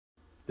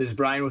This is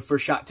Brian with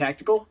First Shot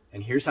Tactical,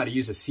 and here's how to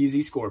use a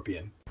CZ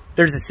Scorpion.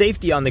 There's a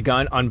safety on the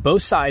gun on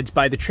both sides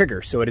by the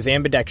trigger, so it is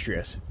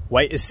ambidextrous.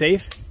 White is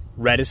safe,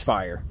 red is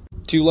fire.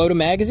 To load a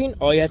magazine,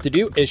 all you have to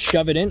do is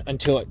shove it in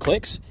until it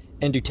clicks,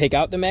 and to take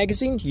out the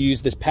magazine, you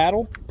use this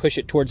paddle, push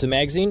it towards the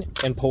magazine,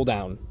 and pull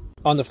down.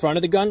 On the front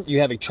of the gun,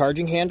 you have a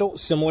charging handle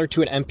similar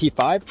to an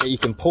MP5 that you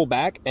can pull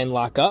back and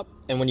lock up,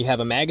 and when you have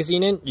a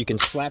magazine in, you can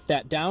slap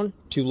that down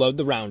to load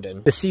the round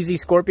in. The CZ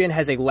Scorpion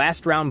has a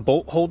last round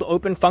bolt hold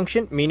open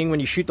function, meaning when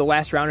you shoot the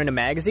last round in a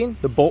magazine,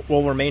 the bolt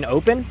will remain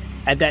open.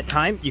 At that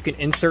time, you can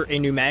insert a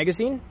new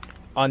magazine.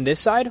 On this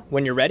side,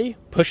 when you're ready,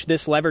 push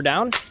this lever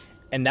down,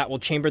 and that will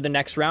chamber the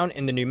next round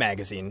in the new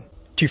magazine.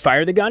 To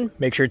fire the gun,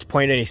 make sure it's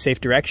pointed in a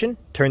safe direction,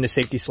 turn the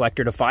safety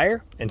selector to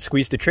fire, and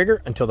squeeze the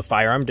trigger until the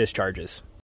firearm discharges.